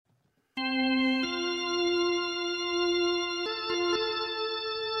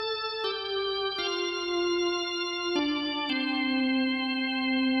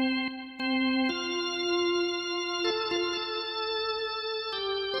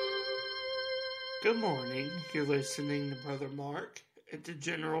Good morning. You're listening to Brother Mark at the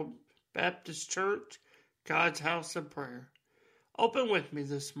General Baptist Church, God's House of Prayer. Open with me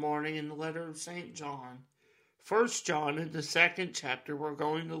this morning in the letter of St. John. 1 John in the second chapter, we're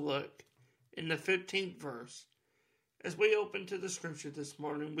going to look in the 15th verse. As we open to the scripture this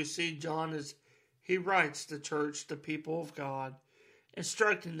morning, we see John as he writes the church, the people of God,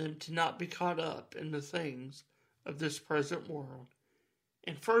 instructing them to not be caught up in the things of this present world.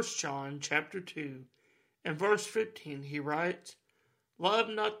 In 1 John chapter 2 and verse 15 he writes, "Love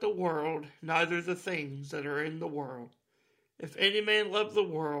not the world, neither the things that are in the world. If any man love the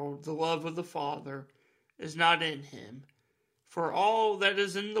world, the love of the Father is not in him. For all that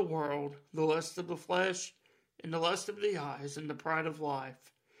is in the world, the lust of the flesh, and the lust of the eyes, and the pride of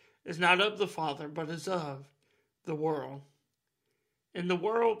life, is not of the Father, but is of the world. And the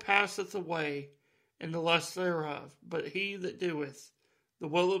world passeth away, and the lust thereof, but he that doeth the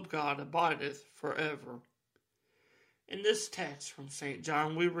will of God abideth forever." In this text from St.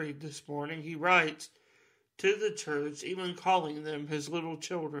 John we read this morning, he writes to the church, even calling them his little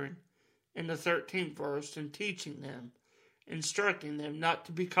children in the 13th verse, and teaching them, instructing them not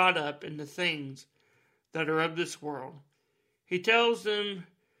to be caught up in the things that are of this world. He tells them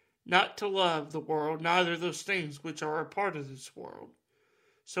not to love the world, neither those things which are a part of this world.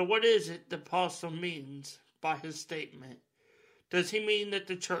 So what is it the apostle means by his statement? Does he mean that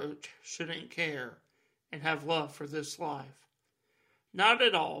the church shouldn't care and have love for this life? Not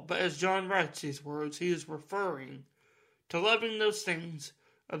at all, but as John writes these words, he is referring to loving those things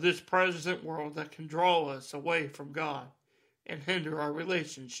of this present world that can draw us away from God and hinder our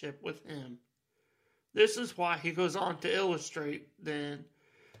relationship with Him. This is why he goes on to illustrate, then,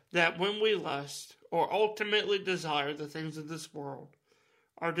 that when we lust or ultimately desire the things of this world,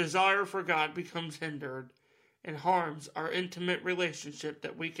 our desire for God becomes hindered and harms our intimate relationship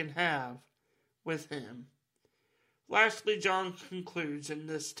that we can have with Him. Lastly, John concludes in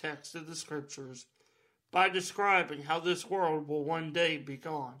this text of the Scriptures by describing how this world will one day be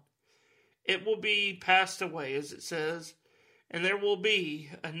gone. It will be passed away, as it says, and there will be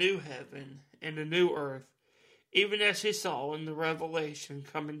a new heaven and a new earth, even as he saw in the Revelation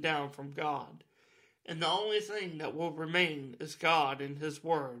coming down from God. And the only thing that will remain is God and His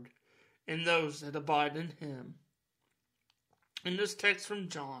Word, and those that abide in Him. In this text from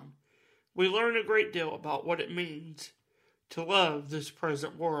John, we learn a great deal about what it means to love this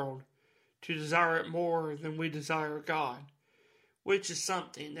present world, to desire it more than we desire God, which is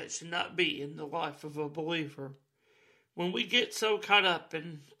something that should not be in the life of a believer. When we get so caught up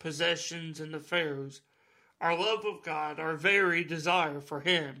in possessions and affairs, our love of God, our very desire for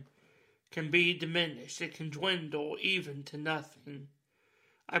Him, can be diminished. It can dwindle even to nothing.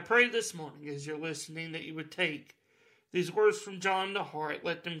 I pray this morning as you're listening that you would take these words from John to heart.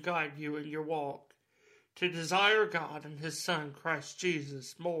 Let them guide you in your walk to desire God and His Son, Christ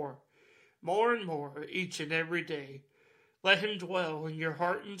Jesus, more and more each and every day. Let Him dwell in your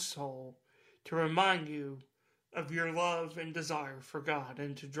heart and soul to remind you of your love and desire for God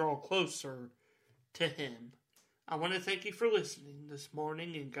and to draw closer to Him. I want to thank you for listening this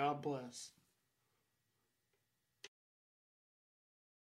morning, and God bless.